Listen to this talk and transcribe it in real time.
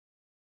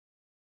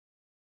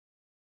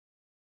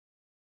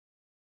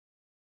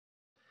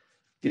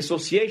The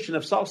Association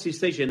of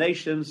Southeast Asian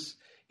Nations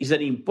is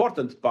an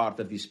important part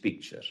of this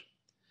picture.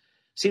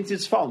 Since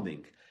its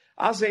founding,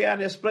 ASEAN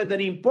has played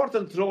an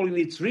important role in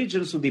its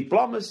region through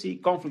diplomacy,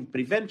 conflict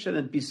prevention,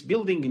 and peace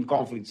building in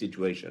conflict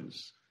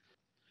situations.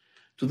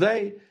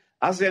 Today,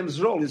 ASEAN's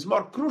role is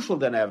more crucial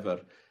than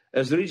ever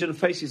as the region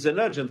faces an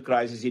urgent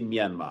crisis in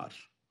Myanmar.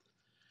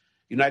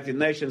 United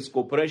Nations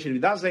cooperation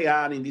with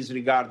ASEAN in this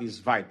regard is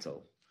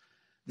vital.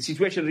 The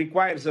situation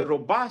requires a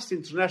robust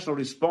international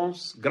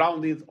response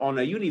grounded on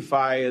a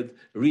unified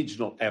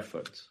regional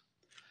effort.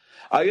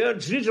 I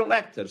urge regional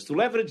actors to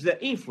leverage their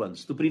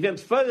influence to prevent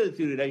further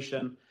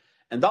deterioration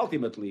and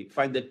ultimately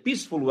find a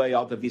peaceful way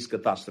out of this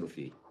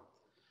catastrophe.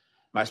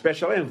 My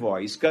special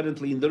envoy is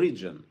currently in the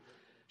region.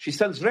 She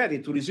stands ready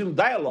to resume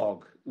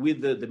dialogue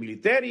with the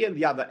military and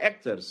the other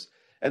actors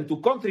and to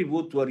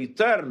contribute to a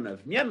return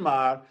of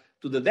Myanmar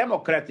to the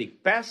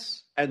democratic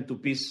path and to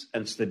peace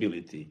and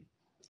stability.